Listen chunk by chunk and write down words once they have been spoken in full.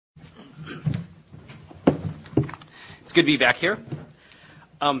It's good to be back here.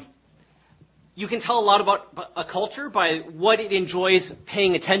 You can tell a lot about a culture by what it enjoys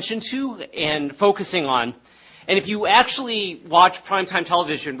paying attention to and focusing on. And if you actually watch primetime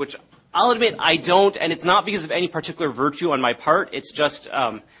television, which I'll admit I don't, and it's not because of any particular virtue on my part, it's just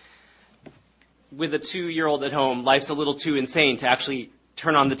with a 2-year-old at home, life's a little too insane to actually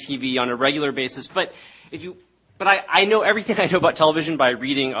turn on the TV on a regular basis. But I know everything I know about television by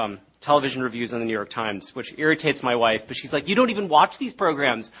reading television reviews in the New York Times, which irritates my wife. But she's like, you don't even watch these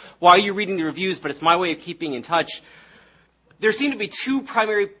programs. Why are you reading the reviews? But it's my way of keeping in touch. There seem to be two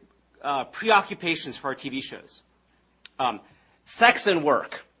primary preoccupations for our TV shows. Sex and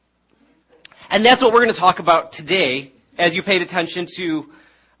work. And that's what we're going to talk about today as you paid attention to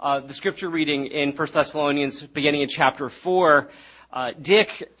the scripture reading in 1 Thessalonians beginning in chapter 4.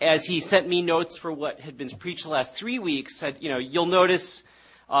 Dick, as he sent me notes for what had been preached the last 3 weeks, said, you'll notice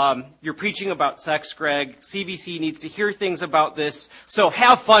you're preaching about sex, Greg. CBC needs to hear things about this, so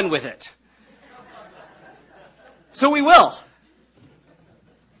have fun with it. So we will.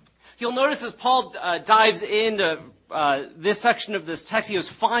 You'll notice as Paul dives into this section of this text, he goes,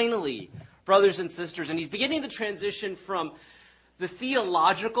 finally, brothers and sisters, and he's beginning the transition from the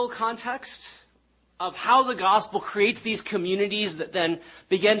theological context of how the gospel creates these communities that then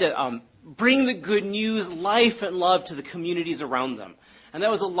begin to bring the good news, life, and love to the communities around them. And that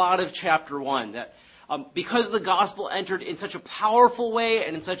was a lot of chapter 1, that because the gospel entered in such a powerful way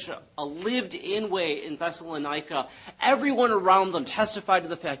and in such a lived-in way in Thessalonica, everyone around them testified to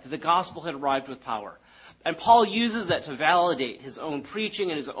the fact that the gospel had arrived with power. And Paul uses that to validate his own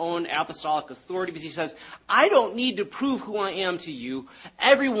preaching and his own apostolic authority, because he says, I don't need to prove who I am to you.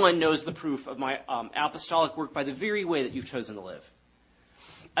 Everyone knows the proof of my apostolic work by the very way that you've chosen to live.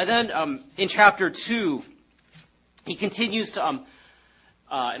 And then in chapter 2, he continues to,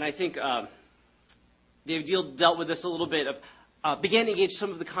 and I think David Deal dealt with this a little bit, of began to engage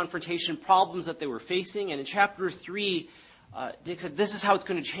some of the confrontation problems that they were facing. And in chapter 3, Dick said, this is how it's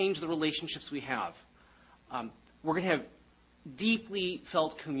going to change the relationships we have. We're going to have deeply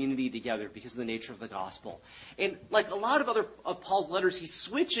felt community together because of the nature of the gospel. And like a lot of other of Paul's letters, he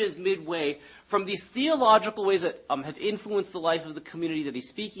switches midway from these theological ways that have influenced the life of the community that he's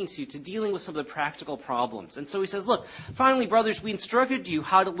speaking to dealing with some of the practical problems. And so he says, look, finally, brothers, we instructed you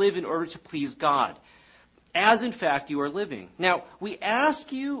how to live in order to please God, as in fact you are living. Now, we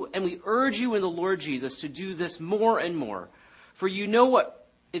ask you and we urge you in the Lord Jesus to do this more and more, for you know what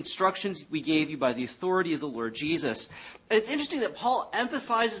instructions we gave you by the authority of the Lord Jesus. And it's interesting that Paul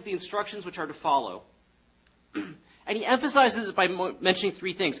emphasizes the instructions which are to follow. And he emphasizes it by mentioning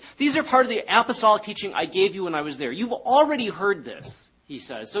 3 things. These are part of the apostolic teaching I gave you when I was there. You've already heard this, he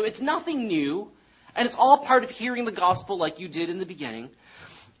says. So it's nothing new, and it's all part of hearing the gospel like you did in the beginning.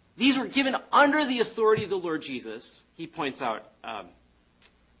 These were given under the authority of the Lord Jesus, he points out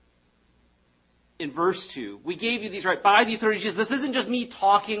in verse 2, we gave you these right by the authority of Jesus. This isn't just me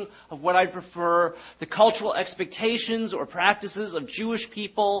talking of what I prefer, the cultural expectations or practices of Jewish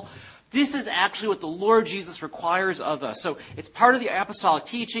people. This is actually what the Lord Jesus requires of us. So it's part of the apostolic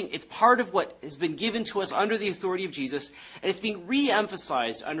teaching. It's part of what has been given to us under the authority of Jesus. And it's being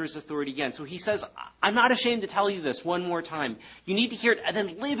re-emphasized under his authority again. So he says, I'm not ashamed to tell you this one more time. You need to hear it and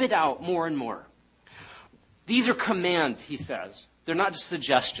then live it out more and more. These are commands, he says. They're not just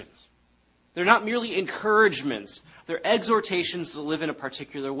suggestions. They're not merely encouragements. They're exhortations to live in a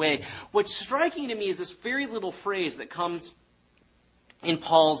particular way. What's striking to me is this very little phrase that comes in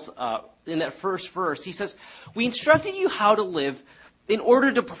Paul's, in that first verse. He says, we instructed you how to live in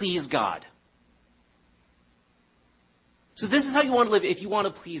order to please God. So this is how you want to live if you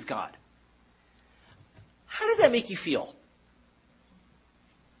want to please God. How does that make you feel?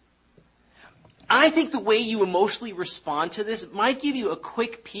 I think the way you emotionally respond to this might give you a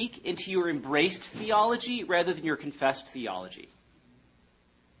quick peek into your embraced theology rather than your confessed theology.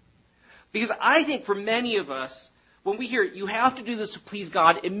 Because I think for many of us, when we hear you have to do this to please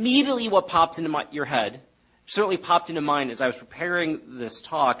God, immediately what pops into your head, certainly popped into mine as I was preparing this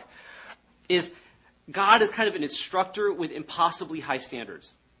talk, is God is kind of an instructor with impossibly high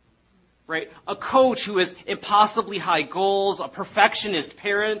standards. Right? A coach who has impossibly high goals, a perfectionist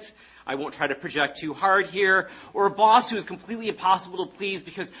parent, I won't try to project too hard here, or a boss who is completely impossible to please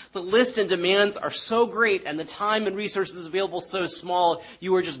because the list and demands are so great and the time and resources available so small,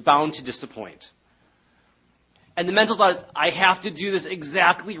 you are just bound to disappoint. And the mental thought is, I have to do this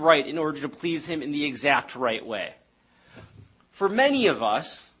exactly right in order to please him in the exact right way. For many of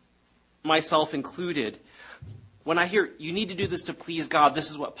us, myself included, when I hear you need to do this to please God,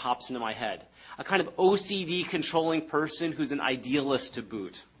 this is what pops into my head. A kind of OCD controlling person who's an idealist to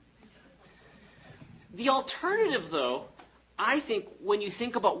boot. The alternative, though, I think when you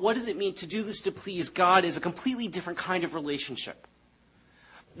think about what does it mean to do this to please God, is a completely different kind of relationship.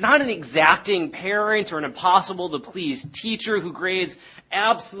 Not an exacting parent or an impossible to please teacher who grades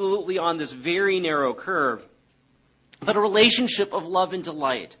absolutely on this very narrow curve, but a relationship of love and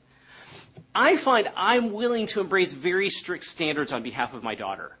delight. I find I'm willing to embrace very strict standards on behalf of my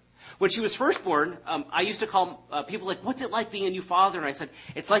daughter. When she was first born, I used to call people like, what's it like being a new father? And I said,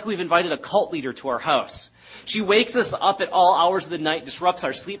 it's like we've invited a cult leader to our house. She wakes us up at all hours of the night, disrupts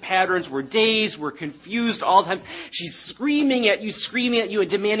our sleep patterns. We're dazed, we're confused all the time. She's screaming at you, and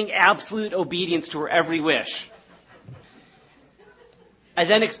demanding absolute obedience to her every wish. I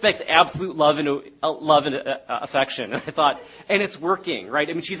then expects absolute love and affection. And I thought, and it's working, right?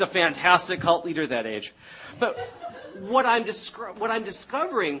 I mean, she's a fantastic cult leader that age. But what I'm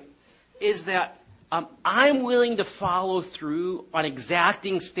discovering is that I'm willing to follow through on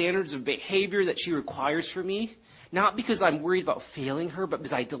exacting standards of behavior that she requires from me, not because I'm worried about failing her, but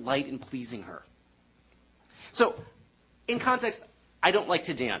because I delight in pleasing her. So, in context, I don't like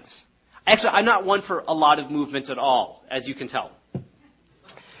to dance. Actually, I'm not one for a lot of movement at all, as you can tell.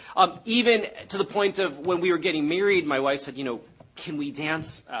 Even to the point of when we were getting married, my wife said, can we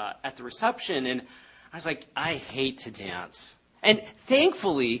dance at the reception? And I was like, I hate to dance. And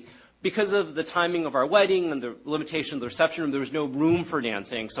thankfully, because of the timing of our wedding and the limitation of the reception room, there was no room for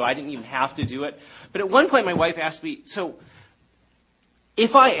dancing, so I didn't even have to do it. But at one point, my wife asked me, so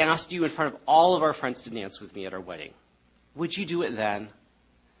if I asked you in front of all of our friends to dance with me at our wedding, would you do it then?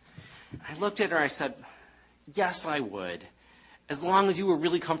 I looked at her and I said, yes, I would. As long as you were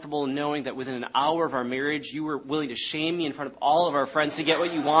really comfortable in knowing that within an hour of our marriage, you were willing to shame me in front of all of our friends to get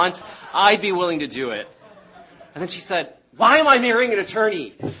what you want, I'd be willing to do it. And then she said, why am I marrying an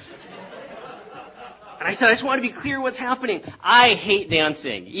attorney? And I said, I just want to be clear what's happening. I hate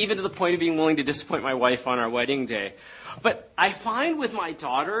dancing, even to the point of being willing to disappoint my wife on our wedding day. But I find with my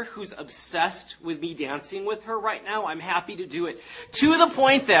daughter, who's obsessed with me dancing with her right now, I'm happy to do it. To the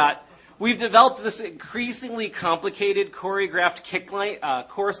point that we've developed this increasingly complicated choreographed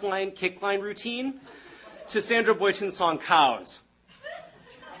chorus line, kick line routine to Sandra Boyton's song, Cows.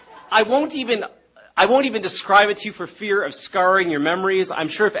 I won't even describe it to you for fear of scarring your memories. I'm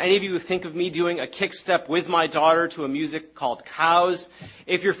sure if any of you think of me doing a kick step with my daughter to a music called Cows,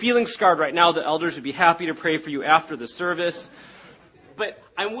 if you're feeling scarred right now, the elders would be happy to pray for you after the service. But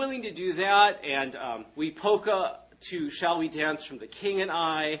I'm willing to do that, and we polka to Shall We Dance from The King and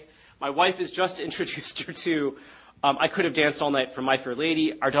I. My wife has just introduced her to I Could Have Danced All Night from My Fair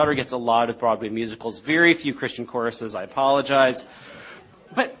Lady. Our daughter gets a lot of Broadway musicals, very few Christian choruses. I apologize.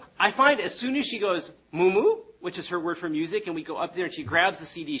 But I find as soon as she goes, moo-moo, which is her word for music, and we go up there and she grabs the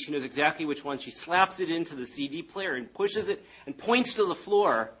CD, she knows exactly which one. She slaps it into the CD player and pushes it and points to the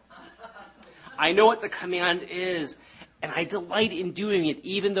floor. I know what the command is, and I delight in doing it,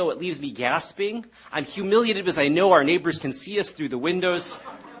 even though it leaves me gasping. I'm humiliated because I know our neighbors can see us through the windows.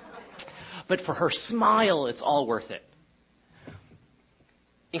 But for her smile, it's all worth it.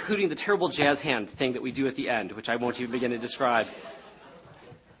 Including the terrible jazz hand thing that we do at the end, which I won't even begin to describe.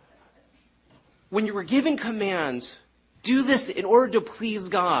 When you were given commands, do this in order to please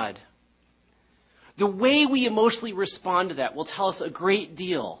God. The way we emotionally respond to that will tell us a great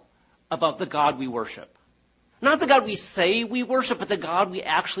deal about the God we worship. Not the God we say we worship, but the God we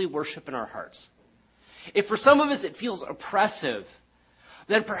actually worship in our hearts. If for some of us it feels oppressive,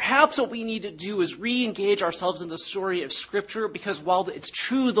 then perhaps what we need to do is re-engage ourselves in the story of Scripture, because while it's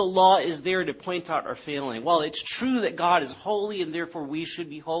true the law is there to point out our failing, while it's true that God is holy and therefore we should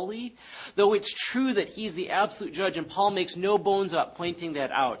be holy, though it's true that He's the absolute judge, and Paul makes no bones about pointing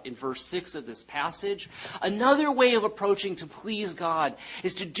that out in verse 6 of this passage, another way of approaching to please God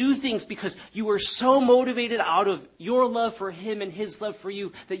is to do things because you are so motivated out of your love for Him and His love for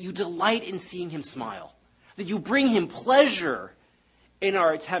you that you delight in seeing Him smile, that you bring Him pleasure in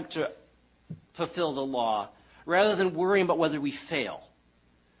our attempt to fulfill the law, rather than worrying about whether we fail.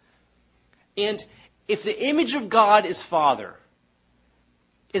 And if the image of God is Father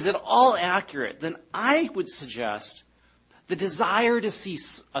is at all accurate, then I would suggest the desire to see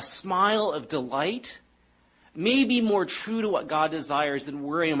a smile of delight may be more true to what God desires than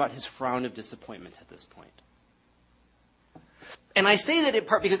worrying about His frown of disappointment at this point. And I say that in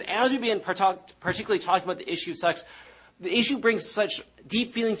part because as we begin particularly talking about the issue of sex, the issue brings such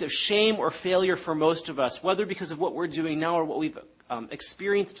deep feelings of shame or failure for most of us, whether because of what we're doing now or what we've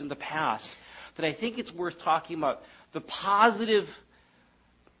experienced in the past, that I think it's worth talking about the positive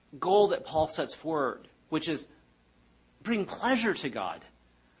goal that Paul sets forward, which is bring pleasure to God,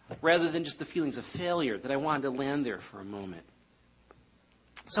 rather than just the feelings of failure, that I wanted to land there for a moment.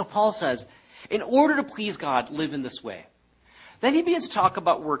 So Paul says, In order to please God, live in this way. Then he begins to talk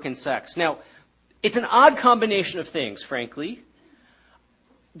about work and sex. Now, it's an odd combination of things, frankly.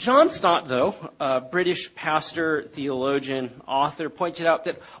 John Stott, though, a British pastor, theologian, author, pointed out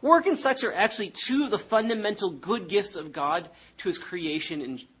that work and sex are actually two of the fundamental good gifts of God to his creation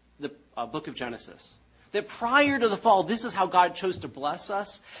in the book of Genesis. That prior to the fall, this is how God chose to bless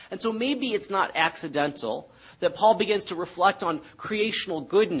us. And so maybe it's not accidental that Paul begins to reflect on creational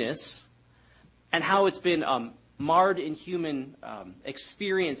goodness and how it's been marred in human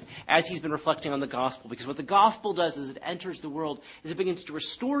experience as he's been reflecting on the gospel. Because what the gospel does as it enters the world is it begins to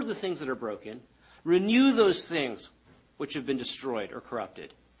restore the things that are broken, renew those things which have been destroyed or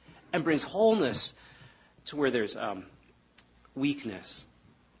corrupted, and brings wholeness to where there's weakness.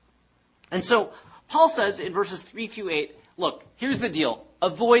 And so Paul says in verses 3 through 8, look, here's the deal.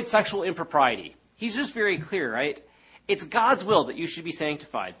 Avoid sexual impropriety. He's just very clear, right? It's God's will that you should be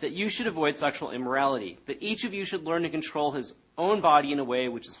sanctified, that you should avoid sexual immorality, that each of you should learn to control his own body in a way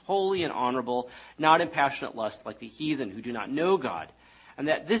which is holy and honorable, not in passionate lust like the heathen who do not know God, and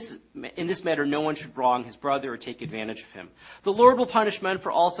that in this matter no one should wrong his brother or take advantage of him. The Lord will punish men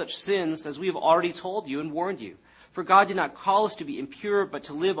for all such sins, as we have already told you and warned you. For God did not call us to be impure, but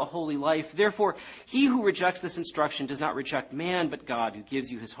to live a holy life. Therefore, he who rejects this instruction does not reject man, but God, who gives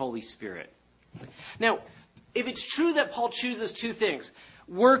you his Holy Spirit. Now, if it's true that Paul chooses two things,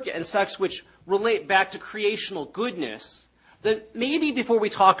 work and sex, which relate back to creational goodness, then maybe before we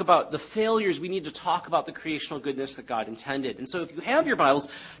talk about the failures, we need to talk about the creational goodness that God intended. And so if you have your Bibles,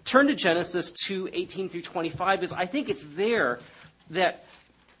 turn to Genesis 2:18 through 25, because I think it's there that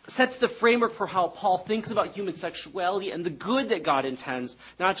sets the framework for how Paul thinks about human sexuality and the good that God intends,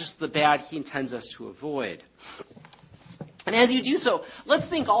 not just the bad he intends us to avoid. And as you do so, let's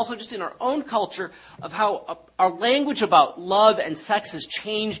think also just in our own culture of how our language about love and sex has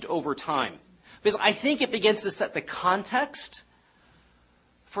changed over time. Because I think it begins to set the context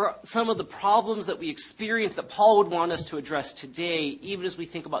for some of the problems that we experience that Paul would want us to address today, even as we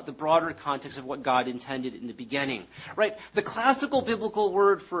think about the broader context of what God intended in the beginning. Right? The classical biblical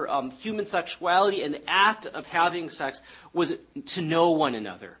word for human sexuality and the act of having sex was to know one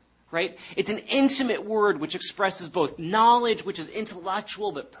another. Right? It's an intimate word which expresses both knowledge, which is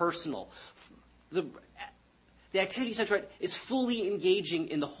intellectual but personal. The activity of sex, right, is fully engaging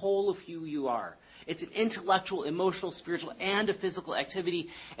in the whole of who you are. It's an intellectual, emotional, spiritual, and a physical activity.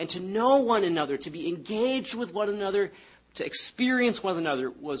 And to know one another, to be engaged with one another, to experience one another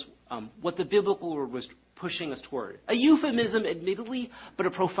was what the biblical word was pushing us toward. A euphemism, admittedly, but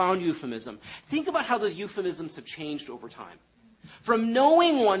a profound euphemism. Think about how those euphemisms have changed over time. From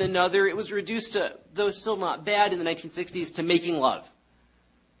knowing one another, it was reduced to, though still not bad in the 1960s, to making love.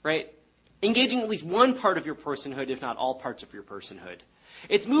 Right? Engaging at least one part of your personhood, if not all parts of your personhood.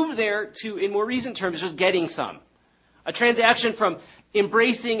 It's moved there to, in more recent terms, just getting some. A transaction from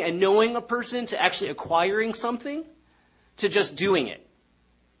embracing and knowing a person to actually acquiring something to just doing it,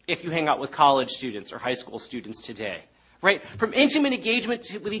 if you hang out with college students or high school students today. Right? From intimate engagement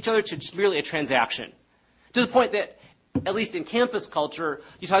with each other to just merely a transaction. To the point that, at least in campus culture,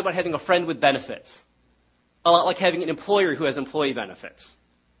 you talk about having a friend with benefits. A lot like having an employer who has employee benefits.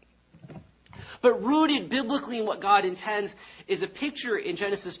 But rooted biblically in what God intends is a picture in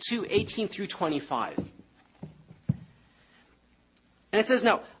Genesis 2:18 through 25. And it says,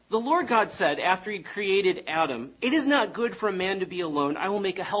 "Now, the Lord God said, after he created Adam, 'It is not good for a man to be alone. I will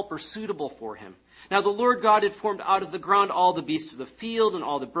make a helper suitable for him.' Now the Lord God had formed out of the ground all the beasts of the field and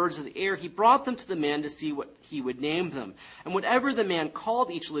all the birds of the air. He brought them to the man to see what he would name them. And whatever the man called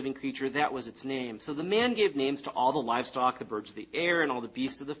each living creature, that was its name. So the man gave names to all the livestock, the birds of the air, and all the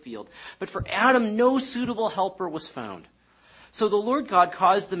beasts of the field. But for Adam no suitable helper was found. So the Lord God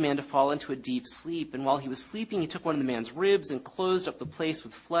caused the man to fall into a deep sleep. And while he was sleeping, he took one of the man's ribs and closed up the place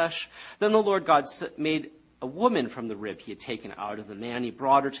with flesh. Then the Lord God made a woman from the rib he had taken out of the man. He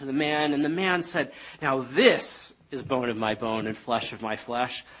brought her to the man, and the man said, 'Now this is bone of my bone and flesh of my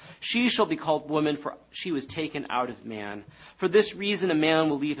flesh. She shall be called woman, for she was taken out of man. For this reason a man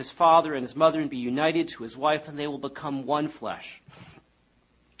will leave his father and his mother and be united to his wife, and they will become one flesh.'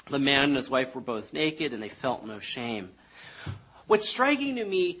 The man and his wife were both naked, and they felt no shame." What's striking to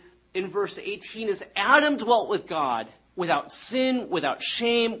me in verse 18 is Adam dwelt with God without sin, without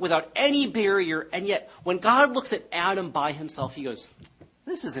shame, without any barrier. And yet, when God looks at Adam by himself, he goes,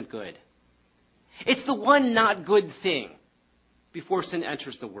 "This isn't good." It's the one not good thing before sin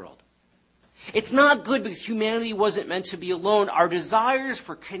enters the world. It's not good because humanity wasn't meant to be alone. Our desires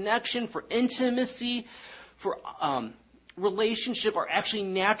for connection, for intimacy, for relationship are actually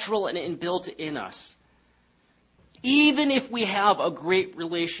natural and inbuilt in us. Even if we have a great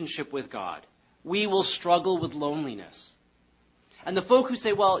relationship with God, we will struggle with loneliness. And the folk who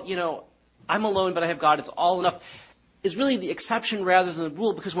say, well, I'm alone, but I have God, it's all enough, is really the exception rather than the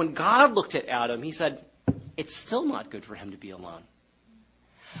rule, because when God looked at Adam, he said, it's still not good for him to be alone.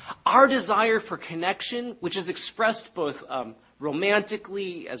 Our desire for connection, which is expressed both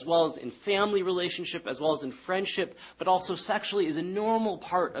romantically as well as in family relationship, as well as in friendship, but also sexually, is a normal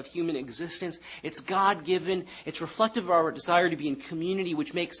part of human existence. It's God-given. It's reflective of our desire to be in community,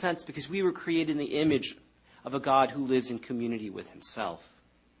 which makes sense because we were created in the image of a God who lives in community with himself.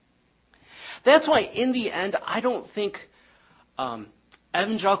 That's why, in the end, I don't think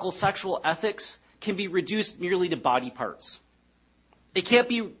evangelical sexual ethics can be reduced merely to body parts. It can't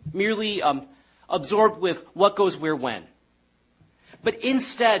be merely absorbed with what goes where when. But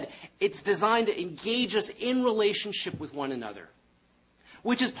instead, it's designed to engage us in relationship with one another,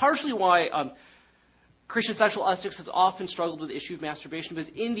 which is partially why Christian sexual ethics have often struggled with the issue of masturbation, because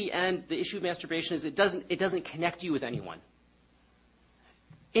in the end, the issue of masturbation is it doesn't connect you with anyone.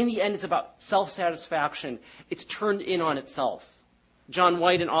 In the end, it's about self-satisfaction. It's turned in on itself. John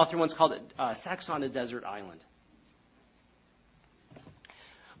White, an author, once called it sex on a desert island.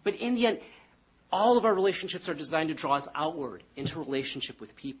 But in the end, all of our relationships are designed to draw us outward into relationship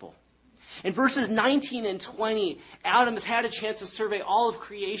with people. In verses 19 and 20, Adam has had a chance to survey all of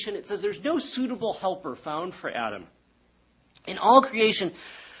creation. It says there's no suitable helper found for Adam. In all creation,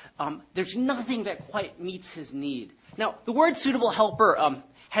 there's nothing that quite meets his need. Now, the word suitable helper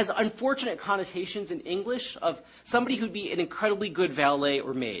has unfortunate connotations in English of somebody who'd be an incredibly good valet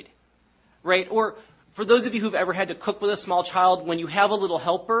or maid, right? Or for those of you who've ever had to cook with a small child, when you have a little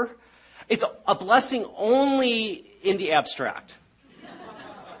helper, it's a blessing only in the abstract.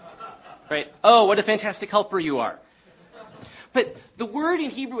 Right? Oh, what a fantastic helper you are. But the word in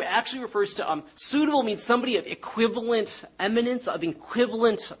Hebrew actually refers to suitable means somebody of equivalent eminence, of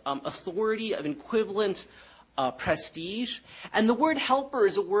equivalent authority, of equivalent prestige. And the word helper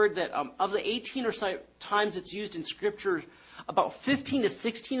is a word that of the 18 or so times it's used in Scripture, about 15 to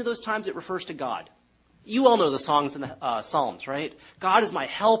 16 of those times it refers to God. You all know the songs in the Psalms, right? God is my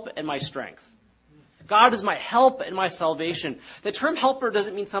help and my strength. God is my help and my salvation. The term helper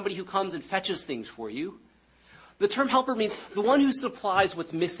doesn't mean somebody who comes and fetches things for you. The term helper means the one who supplies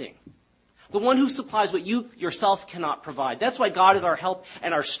what's missing. The one who supplies what you yourself cannot provide. That's why God is our help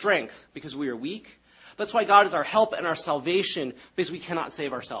and our strength, because we are weak. That's why God is our help and our salvation, because we cannot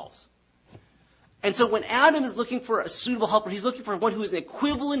save ourselves. And so when Adam is looking for a suitable helper, he's looking for one who is an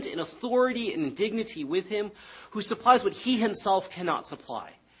equivalent in authority and in dignity with him, who supplies what he himself cannot supply.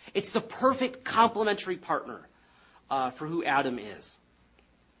 It's the perfect complementary partner for who Adam is.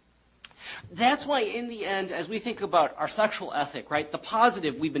 That's why in the end, as we think about our sexual ethic, right, the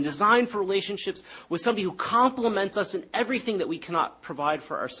positive, we've been designed for relationships with somebody who complements us in everything that we cannot provide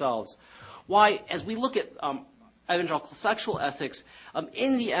for ourselves. Why, as we look at evangelical sexual ethics,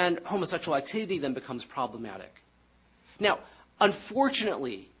 in the end, homosexual activity then becomes problematic. Now,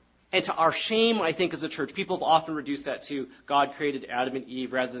 unfortunately, and to our shame, I think, as a church, people have often reduced that to God created Adam and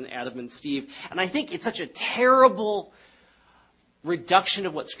Eve rather than Adam and Steve. And I think it's such a terrible reduction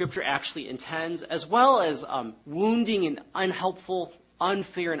of what Scripture actually intends, as well as wounding in unhelpful,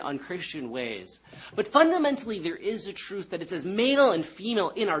 unfair, and unchristian ways. But fundamentally, there is a truth that it's as male and female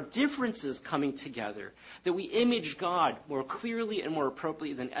in our differences coming together that we image God more clearly and more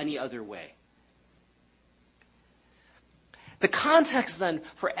appropriately than any other way. The context then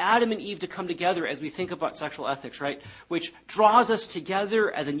for Adam and Eve to come together as we think about sexual ethics, right, which draws us together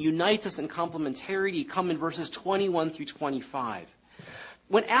and then unites us in complementarity, come in verses 21 through 25.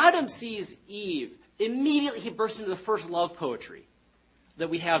 When Adam sees Eve, immediately he bursts into the first love poetry that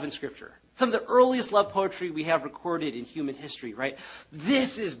we have in Scripture. Some of the earliest love poetry we have recorded in human history, right?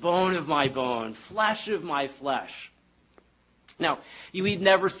 This is bone of my bone, flesh of my flesh. Now, you would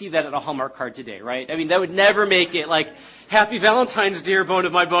never see that at a Hallmark card today, right? I mean, that would never make it like, Happy Valentine's, dear bone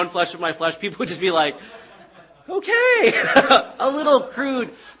of my bone, flesh of my flesh. People would just be like, okay, a little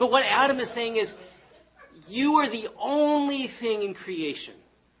crude. But what Adam is saying is, you are the only thing in creation,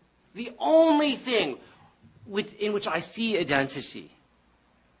 the only thing in which I see identity,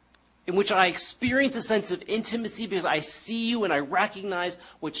 in which I experience a sense of intimacy because I see you and I recognize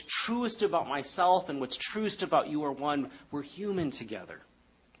what's truest about myself and what's truest about you are one. We're human together.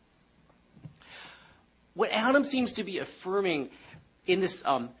 What Adam seems to be affirming in this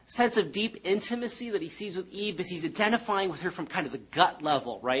sense of deep intimacy that he sees with Eve is he's identifying with her from kind of the gut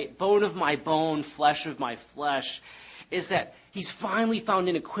level, right? Bone of my bone, flesh of my flesh, is that he's finally found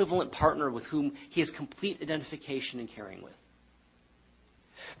an equivalent partner with whom he has complete identification and caring with.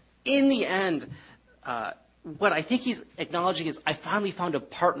 In the end, what I think he's acknowledging is, I finally found a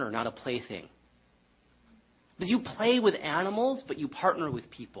partner, not a plaything. Because you play with animals, but you partner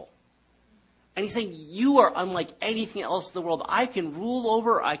with people. And he's saying, you are unlike anything else in the world. I can rule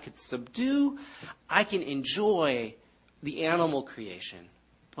over, I could subdue, I can enjoy the animal creation.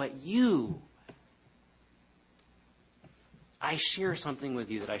 But you, I share something with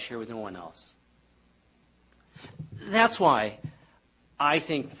you that I share with no one else. That's why I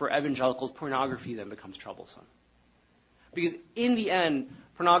think for evangelicals, pornography then becomes troublesome. Because in the end,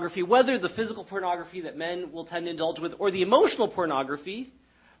 pornography, whether the physical pornography that men will tend to indulge with or the emotional pornography,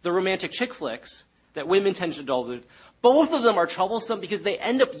 the romantic chick flicks that women tend to indulge with, both of them are troublesome because they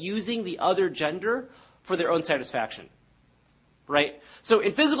end up using the other gender for their own satisfaction. Right? So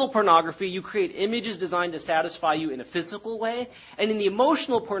in physical pornography, you create images designed to satisfy you in a physical way. And in the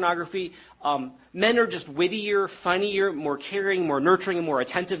emotional pornography, men are just wittier, funnier, more caring, more nurturing, and more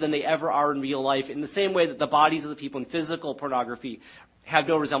attentive than they ever are in real life, in the same way that the bodies of the people in physical pornography have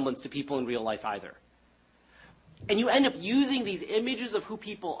no resemblance to people in real life either. And you end up using these images of who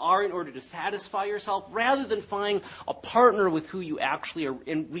people are in order to satisfy yourself rather than find a partner with who you actually are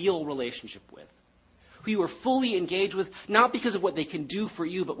in real relationship with, who you are fully engaged with, not because of what they can do for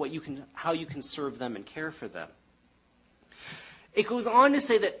you, but how you can serve them and care for them. It goes on to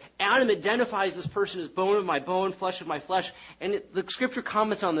say that Adam identifies this person as bone of my bone, flesh of my flesh, and the scripture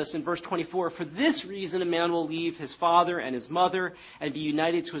comments on this in verse 24. For this reason, a man will leave his father and his mother and be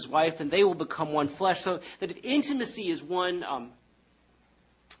united to his wife, and they will become one flesh. So that if intimacy is one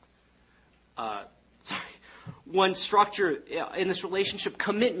structure in this relationship,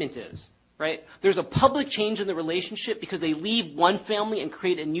 commitment is. Right? There's a public change in the relationship because they leave one family and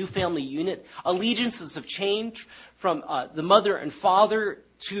create a new family unit. Allegiances have changed from the mother and father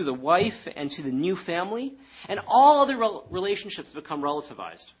to the wife and to the new family. And all other relationships become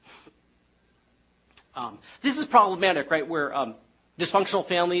relativized. This is problematic, right? Where dysfunctional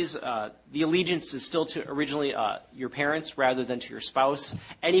families, the allegiance is still to originally your parents rather than to your spouse.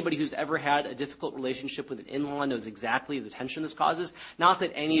 Anybody who's ever had a difficult relationship with an in-law knows exactly the tension this causes. Not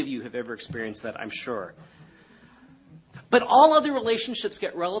that any of you have ever experienced that, I'm sure. But all other relationships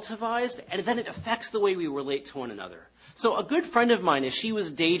get relativized, and then it affects the way we relate to one another. So a good friend of mine, as she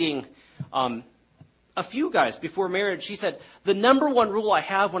was dating a few guys before marriage, she said, the number one rule I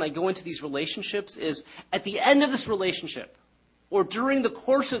have when I go into these relationships is, at the end of this relationship, or during the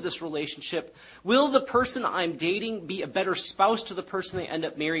course of this relationship, will the person I'm dating be a better spouse to the person they end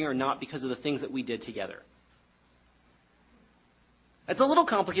up marrying or not because of the things that we did together? It's a little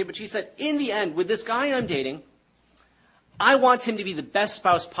complicated, but she said, in the end, with this guy I'm dating, I want him to be the best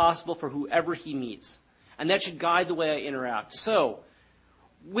spouse possible for whoever he meets. And that should guide the way I interact. So,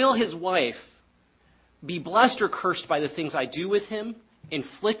 will his wife be blessed or cursed by the things I do with him,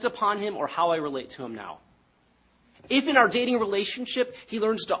 inflict upon him, or how I relate to him now? If in our dating relationship he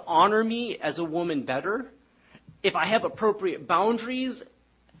learns to honor me as a woman better, if I have appropriate boundaries,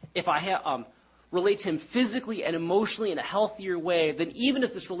 if I relate to him physically and emotionally in a healthier way, then even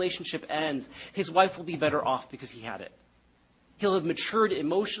if this relationship ends, his wife will be better off because he had it. He'll have matured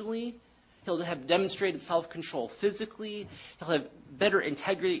emotionally. He'll have demonstrated self-control physically. He'll have better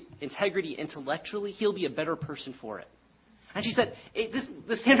integrity intellectually. He'll be a better person for it. And she said,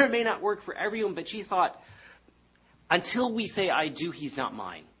 the standard may not work for everyone, but she thought, until we say I do, he's not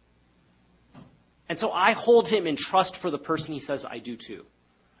mine. And so I hold him in trust for the person he says I do to.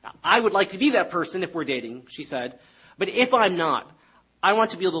 Now, I would like to be that person if we're dating, she said. But if I'm not, I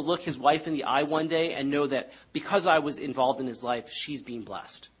want to be able to look his wife in the eye one day and know that because I was involved in his life, she's being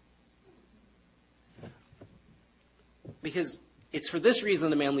blessed. Because it's for this reason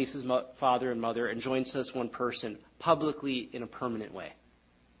the man leaves his father and mother and joins this one person publicly in a permanent way.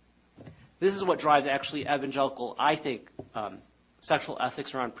 This is what drives actually evangelical, I think, sexual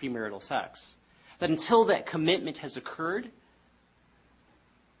ethics around premarital sex. That until that commitment has occurred,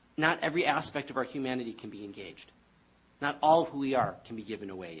 not every aspect of our humanity can be engaged. Not all of who we are can be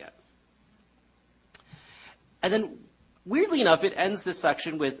given away yet. And then, weirdly enough, it ends this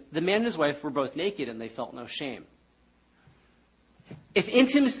section with, the man and his wife were both naked and they felt no shame. If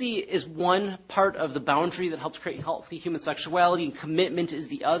intimacy is one part of the boundary that helps create healthy human sexuality and commitment is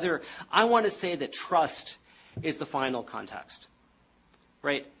the other, I want to say that trust is the final context.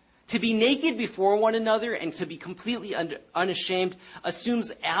 Right? To be naked before one another and to be completely unashamed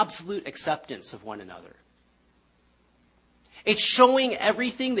assumes absolute acceptance of one another. It's showing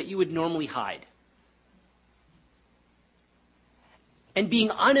everything that you would normally hide. And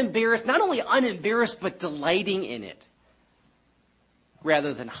being unembarrassed, not only unembarrassed, but delighting in it,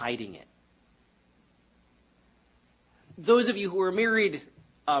 rather than hiding it. Those of you who are married,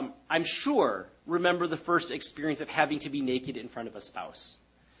 I'm sure, remember the first experience of having to be naked in front of a spouse.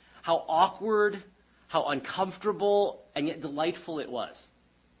 How awkward, how uncomfortable and yet delightful it was.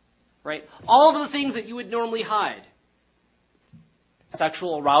 Right? All of the things that you would normally hide,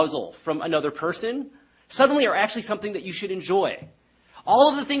 sexual arousal from another person, suddenly are actually something that you should enjoy. All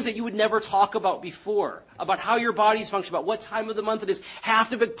of the things that you would never talk about before, about how your bodies function, about what time of the month it is, have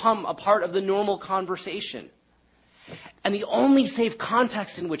to become a part of the normal conversation. And the only safe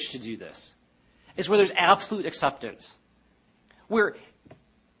context in which to do this is where there's absolute acceptance, where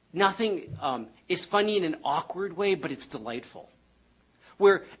nothing is funny in an awkward way, but it's delightful.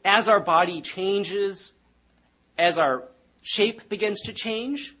 Where as our body changes, as our shape begins to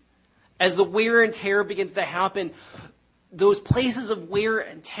change, as the wear and tear begins to happen, those places of wear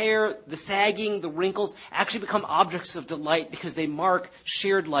and tear, the sagging, the wrinkles, actually become objects of delight because they mark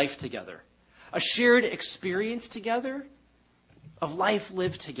shared life together. A shared experience together of life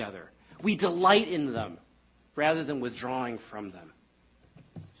lived together. We delight in them rather than withdrawing from them.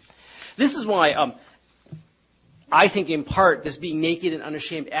 This is why I think in part this being naked and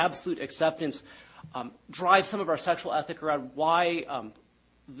unashamed, absolute acceptance, drives some of our sexual ethic around why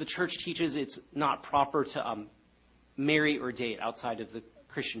the church teaches it's not proper to marry or date outside of the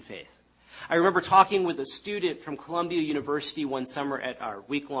Christian faith. I remember talking with a student from Columbia University one summer at our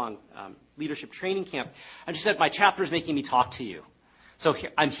week-long leadership training camp, and she said, "My chapter is making me talk to you, so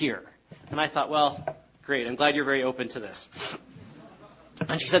I'm here." And I thought, well, great, I'm glad you're very open to this.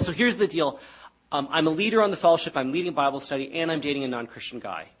 And she said, "So here's the deal. I'm a leader on the fellowship, I'm leading Bible study, and I'm dating a non-Christian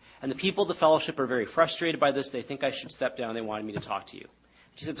guy. And the people of the fellowship are very frustrated by this. They think I should step down. They wanted me to talk to you."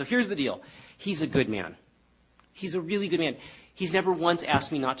 She said, "So here's the deal. He's a good man. He's a really good man. He's never once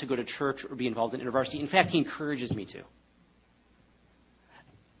asked me not to go to church or be involved in InterVarsity. In fact, he encourages me to.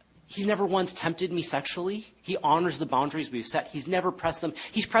 He's never once tempted me sexually. He honors the boundaries we've set. He's never pressed them.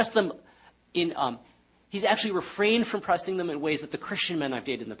 He's pressed them in, he's actually refrained from pressing them in ways that the Christian men I've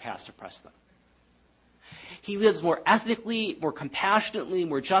dated in the past have pressed them. He lives more ethically, more compassionately,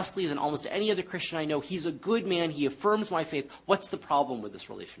 more justly than almost any other Christian I know. He's a good man. He affirms my faith. What's the problem with this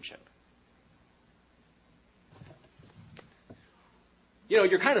relationship?" You know,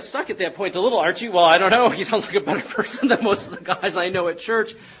 you're kind of stuck at that point a little, aren't you? Well, I don't know. He sounds like a better person than most of the guys I know at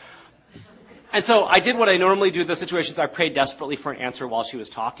church. And so I did what I normally do in those situations. I prayed desperately for an answer while she was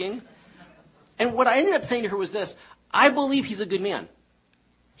talking. And what I ended up saying to her was this: I believe he's a good man.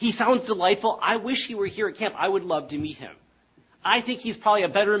 He sounds delightful. I wish he were here at camp. I would love to meet him. I think he's probably a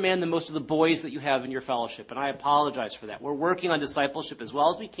better man than most of the boys that you have in your fellowship, and I apologize for that. We're working on discipleship as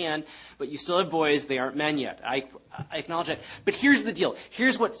well as we can, but you still have boys. They aren't men yet. I acknowledge that. But here's the deal.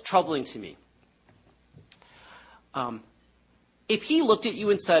 Here's what's troubling to me. If he looked at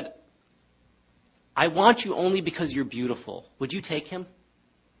you and said, "I want you only because you're beautiful," would you take him?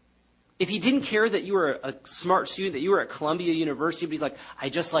 If he didn't care that you were a smart student, that you were at Columbia University, but he's like, "I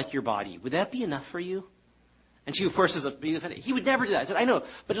just like your body," would that be enough for you? And she, of course, is he would never do that. I said, "I know,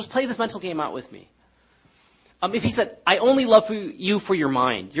 but just play this mental game out with me." If he said, "I only love you for your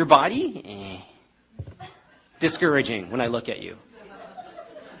mind," your body, discouraging when I look at you.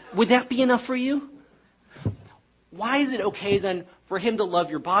 Would that be enough for you? Why is it okay then for him to love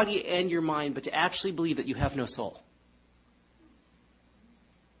your body and your mind, but to actually believe that you have no soul?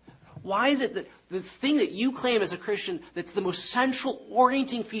 Why is it that the thing that you claim as a Christian that's the most central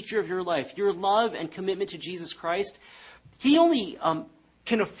orienting feature of your life, your love and commitment to Jesus Christ, he only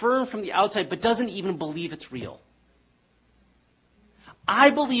can affirm from the outside but doesn't even believe it's real?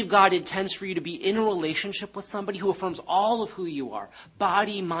 I believe God intends for you to be in a relationship with somebody who affirms all of who you are,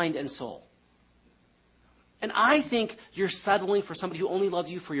 body, mind, and soul. And I think you're settling for somebody who only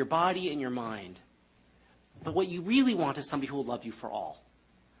loves you for your body and your mind. But what you really want is somebody who will love you for all.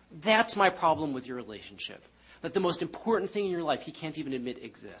 That's my problem with your relationship. That the most important thing in your life he can't even admit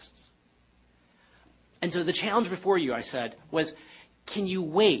exists. And so the challenge before you, I said, was, can you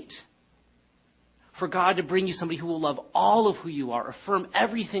wait for God to bring you somebody who will love all of who you are, affirm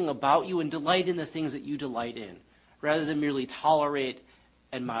everything about you, and delight in the things that you delight in, rather than merely tolerate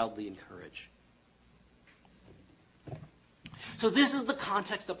and mildly encourage? So this is the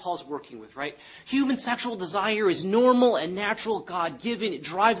context that Paul's working with, right? Human sexual desire is normal and natural, God-given. It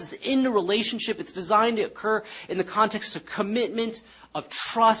drives us into relationship. It's designed to occur in the context of commitment, of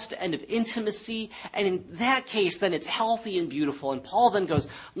trust, and of intimacy. And in that case, then it's healthy and beautiful. And Paul then goes,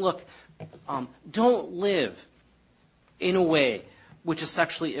 look, don't live in a way which is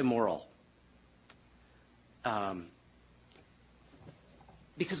sexually immoral.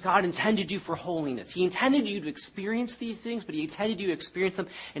 Because God intended you for holiness. He intended you to experience these things, but he intended you to experience them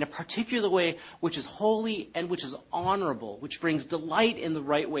in a particular way which is holy and which is honorable, which brings delight in the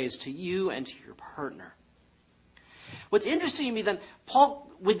right ways to you and to your partner. What's interesting to me then, Paul,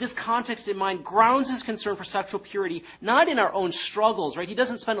 with this context in mind, grounds his concern for sexual purity not in our own struggles, right? He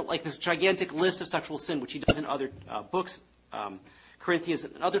doesn't spend like this gigantic list of sexual sin, which he does in other books, Corinthians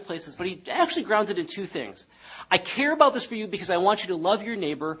and other places, but he actually grounds it in two things. I care about this for you because I want you to love your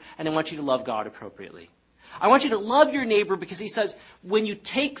neighbor and I want you to love God appropriately. I want you to love your neighbor because he says when you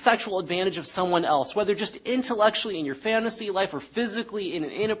take sexual advantage of someone else, whether just intellectually in your fantasy life or physically in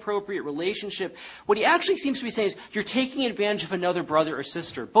an inappropriate relationship, what he actually seems to be saying is you're taking advantage of another brother or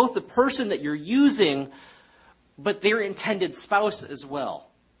sister, both the person that you're using, but their intended spouse as well.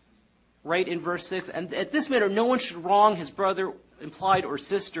 Right in verse 6, and at this matter, no one should wrong his brother, implied, or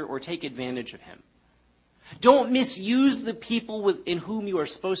sister, or take advantage of him. Don't misuse the people in whom you are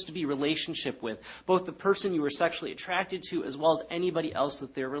supposed to be relationship with, both the person you are sexually attracted to as well as anybody else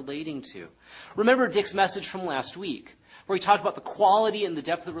that they're relating to. Remember Dick's message from last week, where he talked about the quality and the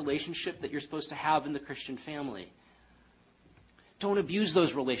depth of relationship that you're supposed to have in the Christian family. Don't abuse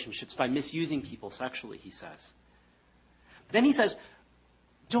those relationships by misusing people sexually, he says. Then he says,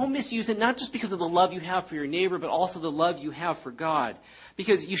 don't misuse it, not just because of the love you have for your neighbor, but also the love you have for God.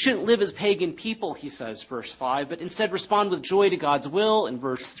 Because you shouldn't live as pagan people, he says, verse 5, but instead respond with joy to God's will in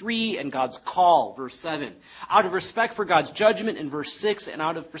verse 3 and God's call, verse 7. Out of respect for God's judgment in verse 6 and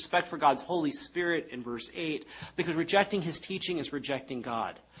out of respect for God's Holy Spirit in verse 8, because rejecting his teaching is rejecting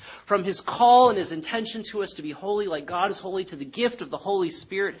God. From his call and his intention to us to be holy like God is holy, to the gift of the Holy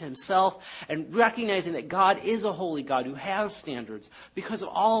Spirit himself, and recognizing that God is a holy God who has standards. Because of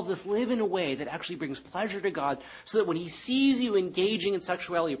all of this, live in a way that actually brings pleasure to God, so that when he sees you engaging in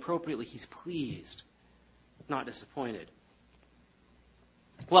sexuality appropriately, he's pleased, not disappointed.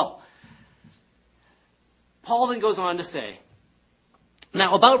 Well, Paul then goes on to say,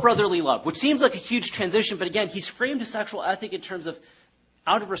 now about brotherly love, which seems like a huge transition, but again, he's framed his sexual ethic in terms of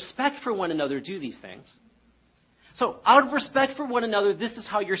out of respect for one another, do these things. So, out of respect for one another, this is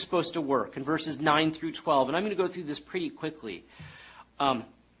how you're supposed to work in verses 9 through 12. And I'm going to go through this pretty quickly. Now,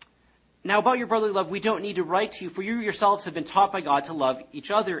 about your brotherly love, we don't need to write to you, for you yourselves have been taught by God to love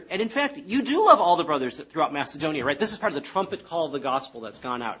each other. And in fact, you do love all the brothers throughout Macedonia, right? This is part of the trumpet call of the gospel that's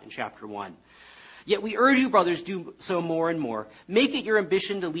gone out in chapter 1. Yet we urge you, brothers, do so more and more. Make it your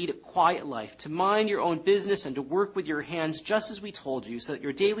ambition to lead a quiet life, to mind your own business, and to work with your hands just as we told you, so that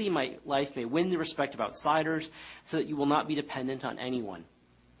your daily life may win the respect of outsiders, so that you will not be dependent on anyone.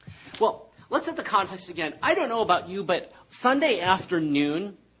 Well, let's set the context again. I don't know about you, but Sunday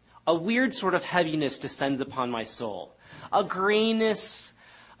afternoon, a weird sort of heaviness descends upon my soul. A grayness,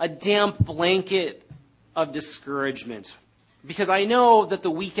 a damp blanket of discouragement. Because I know that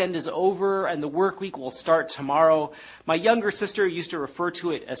the weekend is over and the work week will start tomorrow. My younger sister used to refer to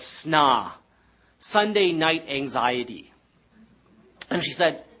it as SNA, Sunday night anxiety. And she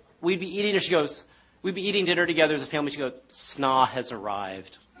said, we'd be eating dinner together as a family. She'd go, SNA has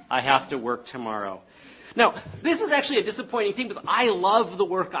arrived. I have to work tomorrow. Now, this is actually a disappointing thing because I love the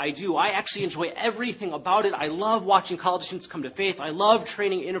work I do. I actually enjoy everything about it. I love watching college students come to faith. I love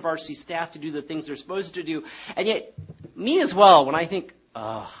training university staff to do the things they're supposed to do. And yet, me as well, when I think,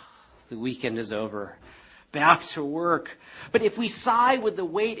 the weekend is over, back to work. But if we sigh with the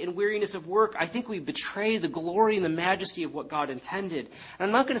weight and weariness of work, I think we betray the glory and the majesty of what God intended. And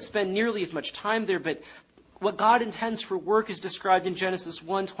I'm not going to spend nearly as much time there, but what God intends for work is described in Genesis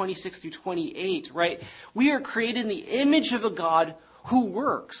 1, 26 through 28, right? We are created in the image of a God who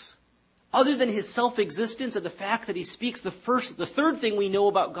works. Other than his self-existence and the fact that he speaks, the third thing we know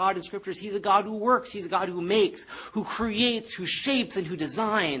about God in Scripture is he's a God who works. He's a God who makes, who creates, who shapes, and who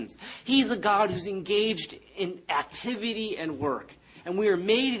designs. He's a God who's engaged in activity and work. And we are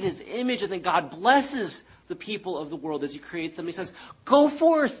made in his image, and then God blesses the people of the world as he creates them. He says, go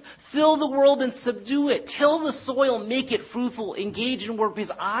forth, fill the world and subdue it. Till the soil, make it fruitful. Engage in work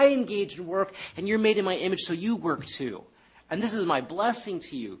because I engage in work, and you're made in my image, so you work too. And this is my blessing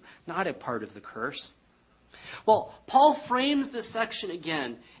to you, not a part of the curse. Well, Paul frames this section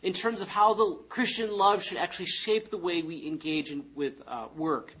again in terms of how the Christian love should actually shape the way we engage with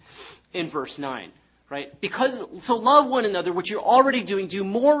work in verse 9. Right? So love one another, which you're already doing, do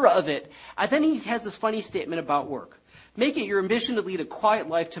more of it. And then he has this funny statement about work. Make it your ambition to lead a quiet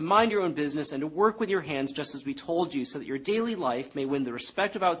life, to mind your own business, and to work with your hands just as we told you, so that your daily life may win the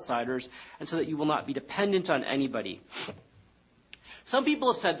respect of outsiders, and so that you will not be dependent on anybody. Some people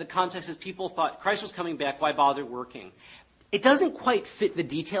have said the context is people thought Christ was coming back, why bother working? It doesn't quite fit the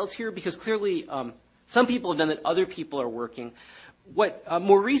details here, because clearly some people have done that, other people are working. What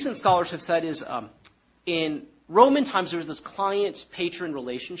more recent scholars have said is in Roman times, there was this client-patron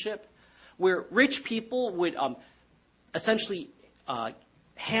relationship where rich people would essentially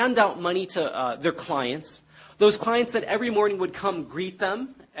hand out money to their clients. Those clients that every morning would come greet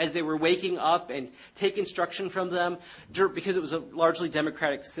them as they were waking up and take instruction from them, because it was a largely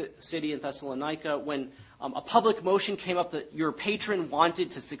democratic city in Thessalonica. When a public motion came up that your patron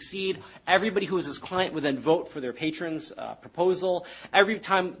wanted to succeed, everybody who was his client would then vote for their patron's proposal. Every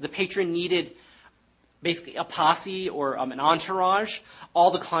time the patron needed basically a posse or an entourage,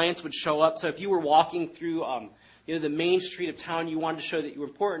 all the clients would show up. So if you were walking through the main street of town, you wanted to show that you were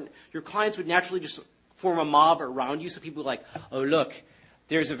important, your clients would naturally just form a mob around you. So people were like, oh, look,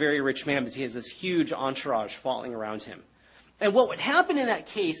 there's a very rich man because he has this huge entourage following around him. And what would happen in that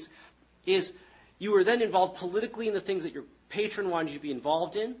case is you were then involved politically in the things that your patron wanted you to be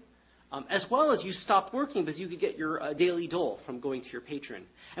involved in, as well as you stopped working because you could get your daily dole from going to your patron.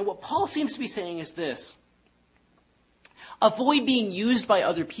 And what Paul seems to be saying is this: avoid being used by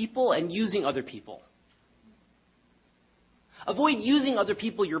other people and using other people. Avoid using other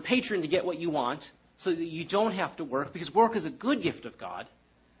people, your patron, to get what you want so that you don't have to work, because work is a good gift of God.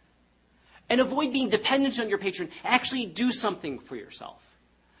 And avoid being dependent on your patron. Actually do something for yourself.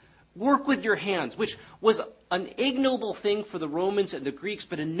 Work with your hands, which was an ignoble thing for the Romans and the Greeks,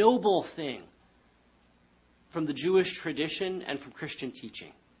 but a noble thing from the Jewish tradition and from Christian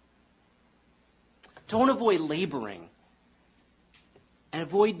teaching. Don't avoid laboring, and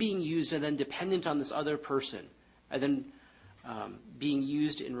avoid being used and then dependent on this other person, and then being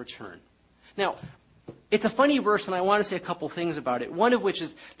used in return. Now, it's a funny verse, and I want to say a couple things about it. One of which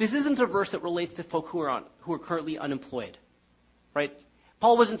is, this isn't a verse that relates to folk who are currently unemployed, right?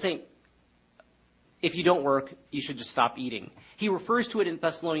 Paul wasn't saying, if you don't work, you should just stop eating. He refers to it in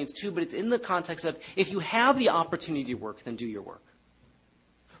Thessalonians 2, but it's in the context of, if you have the opportunity to work, then do your work.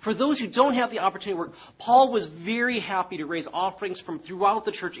 For those who don't have the opportunity to work, Paul was very happy to raise offerings from throughout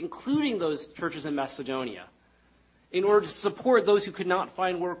the church, including those churches in Macedonia, in order to support those who could not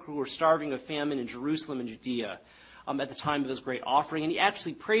find work, who were starving of famine in Jerusalem and Judea at the time of his great offering. And he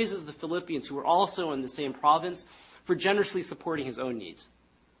actually praises the Philippians, who were also in the same province, for generously supporting his own needs.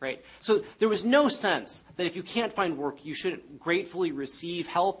 Right? So there was no sense that if you can't find work, you shouldn't gratefully receive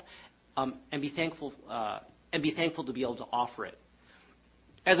help and be thankful to be able to offer it.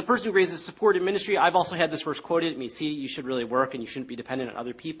 As a person who raises support in ministry, I've also had this verse quoted at me: see, you should really work and you shouldn't be dependent on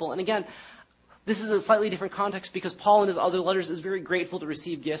other people. And again, this is a slightly different context because Paul in his other letters is very grateful to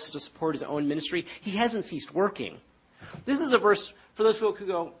receive gifts to support his own ministry. He hasn't ceased working. This is a verse for those folk who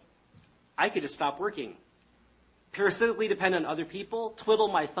go, I could just stop working, parasitically depend on other people, twiddle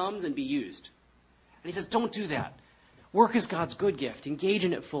my thumbs, and be used. And he says, don't do that. Work is God's good gift. Engage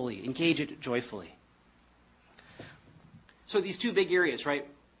in it fully. Engage it joyfully. So these two big areas, right?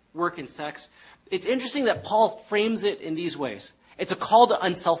 Work and sex. It's interesting that Paul frames it in these ways. It's a call to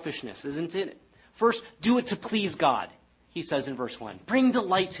unselfishness, isn't it? First, do it to please God, he says in verse 1. Bring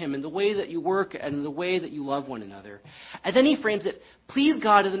delight to him in the way that you work and in the way that you love one another. And then he frames it, please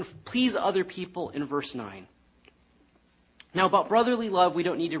God and then please other people in verse 9. Now, about brotherly love, we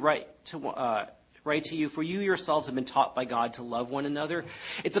don't need to write to you, for you yourselves have been taught by God to love one another.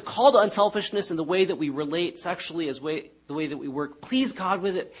 It's a call to unselfishness in the way that we relate sexually, the way that we work. Please God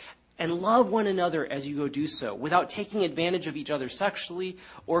with it, and love one another as you go do so, without taking advantage of each other sexually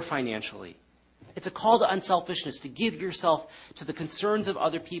or financially. It's a call to unselfishness, to give yourself to the concerns of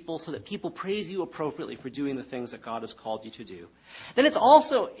other people so that people praise you appropriately for doing the things that God has called you to do. Then it's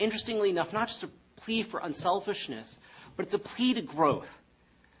also, interestingly enough, not just a plea for unselfishness, but it's a plea to growth.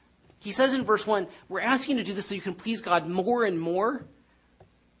 He says in verse 1, we're asking you to do this so you can please God more and more,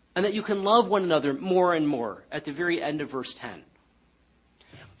 and that you can love one another more and more, at the very end of verse 10.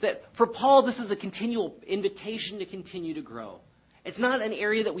 That for Paul, this is a continual invitation to continue to grow. It's not an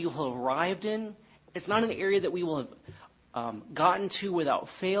area that we will have arrived in. It's not an area that we will have gotten to without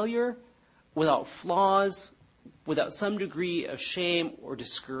failure, without flaws, without some degree of shame or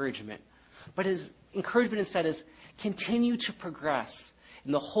discouragement. But his encouragement instead is continue to progress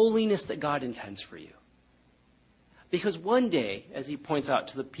in the holiness that God intends for you. Because one day, as he points out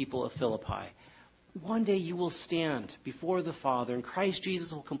to the people of Philippi, one day you will stand before the Father, and Christ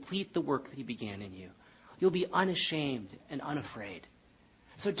Jesus will complete the work that he began in you. You'll be unashamed and unafraid.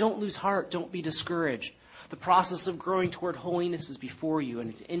 So don't lose heart. Don't be discouraged. The process of growing toward holiness is before you, and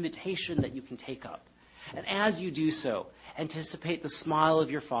it's an invitation that you can take up. And as you do so, anticipate the smile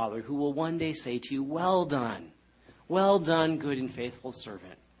of your Father, who will one day say to you, well done, good and faithful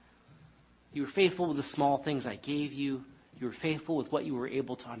servant. You were faithful with the small things I gave you. You were faithful with what you were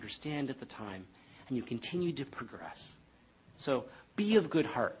able to understand at the time, and you continued to progress. So be of good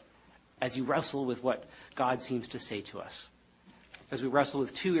heart as you wrestle with what God seems to say to us. As we wrestle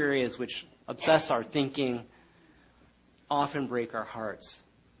with two areas which obsess our thinking, often break our hearts.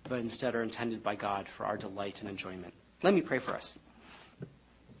 but instead are intended by God for our delight and enjoyment. Let me pray for us.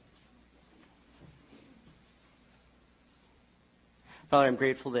 Father, I'm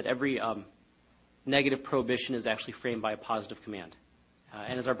grateful that every negative prohibition is actually framed by a positive command.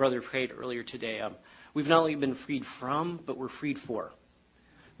 And as our brother prayed earlier today, we've not only been freed from, but we're freed for.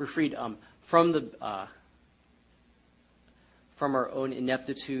 We're freed from our own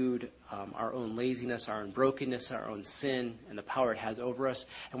ineptitude, our own laziness, our own brokenness, our own sin, and the power it has over us.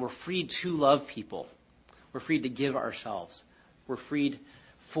 And we're freed to love people. We're freed to give ourselves. We're freed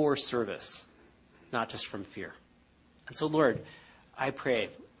for service, not just from fear. And so, Lord, I pray,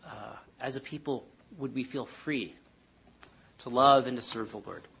 as a people, would we feel free to love and to serve the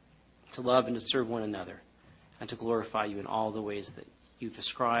Lord, to love and to serve one another, and to glorify you in all the ways that you've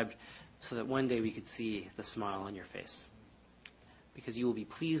described, so that one day we could see the smile on your face. Because you will be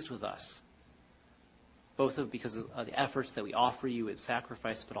pleased with us, because of the efforts that we offer you in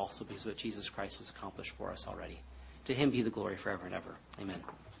sacrifice, but also because of what Jesus Christ has accomplished for us already. To him be the glory forever and ever. Amen.